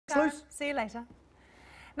Salute. See you later.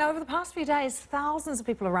 Now, over the past few days, thousands of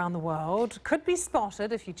people around the world could be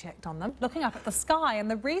spotted, if you checked on them, looking up at the sky. And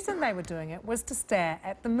the reason they were doing it was to stare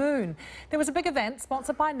at the moon. There was a big event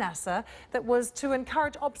sponsored by NASA that was to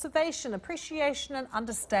encourage observation, appreciation and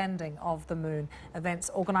understanding of the moon. Events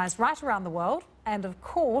organised right around the world. And of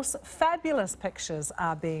course, fabulous pictures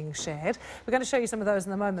are being shared. We're going to show you some of those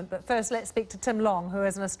in a moment. But first, let's speak to Tim Long, who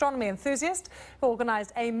is an astronomy enthusiast who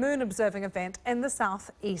organised a moon observing event in the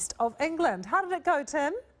southeast of England. How did it go,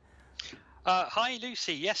 Tim? Hi,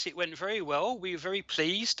 Lucy. Yes, it went very well. We were very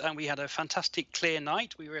pleased and we had a fantastic clear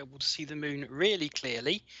night. We were able to see the moon really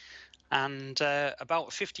clearly. And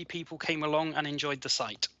about 50 people came along and enjoyed the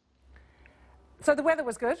sight. So the weather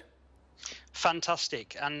was good?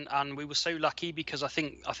 Fantastic, and we were so lucky because I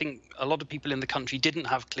think a lot of people in the country didn't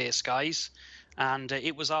have clear skies, and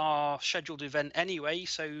it was our scheduled event anyway,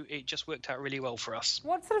 so it just worked out really well for us.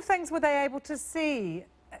 What sort of things were they able to see,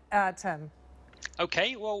 Tim?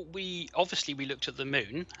 Okay, well, we looked at the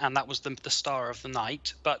moon, and that was the star of the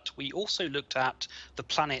night, but we also looked at the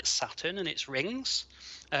planet Saturn and its rings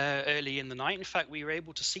early in the night. In fact, we were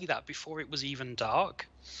able to see that before it was even dark.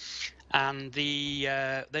 And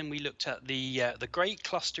then we looked at the Great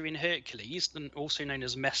Cluster in Hercules, also known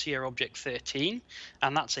as Messier Object 13,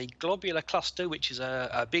 and that's a globular cluster, which is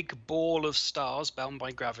a big ball of stars bound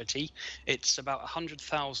by gravity. It's about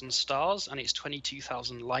 100,000 stars, and it's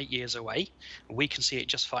 22,000 light years away. We can see it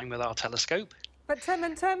just fine with our telescope. But Tim,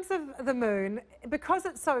 in terms of the moon, because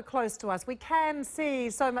it's so close to us, we can see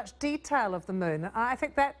so much detail of the moon. I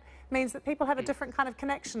think that means that people have a different kind of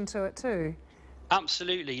connection to it too.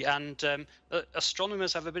 Absolutely, and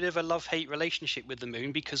astronomers have a bit of a love-hate relationship with the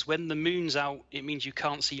moon, because when the moon's out, it means you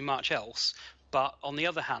can't see much else. But on the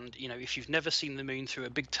other hand, you know, if you've never seen the moon through a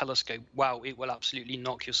big telescope, wow, it will absolutely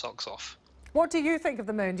knock your socks off. What do you think of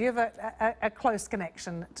the moon? Do you have a close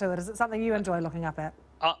connection to it? Is it something you enjoy looking up at?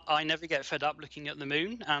 I never get fed up looking at the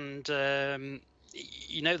moon, and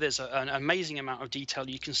you know, there's an amazing amount of detail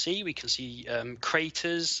you can see. We can see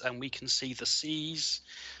craters, and we can see the seas.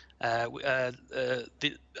 On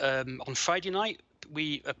Friday night,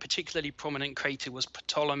 a particularly prominent crater was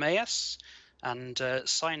Ptolemaeus, and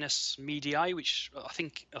Sinus Medii, which I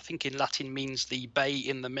think in Latin means the bay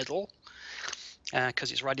in the middle,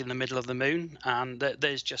 because it's right in the middle of the moon. And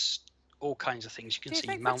there's just all kinds of things you can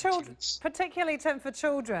see. Mountains. Particularly, Tim, for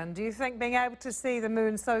children, do you think being able to see the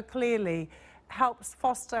moon so clearly helps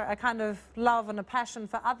foster a kind of love and a passion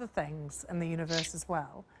for other things in the universe as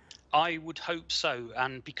well? I would hope so,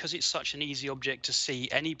 and because it's such an easy object to see,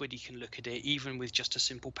 anybody can look at it, even with just a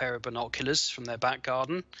simple pair of binoculars from their back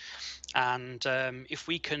garden. And if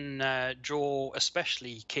we can draw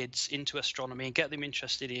especially kids into astronomy and get them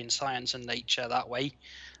interested in science and nature that way,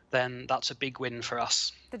 then that's a big win for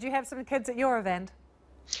us. Did you have some kids at your event?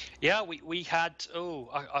 Yeah, we had,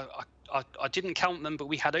 I didn't count them, but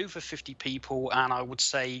we had over 50 people, and I would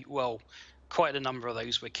say, well, quite a number of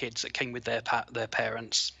those were kids that came with their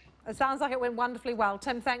parents. It sounds like it went wonderfully well.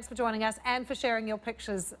 Tim, thanks for joining us and for sharing your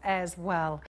pictures as well.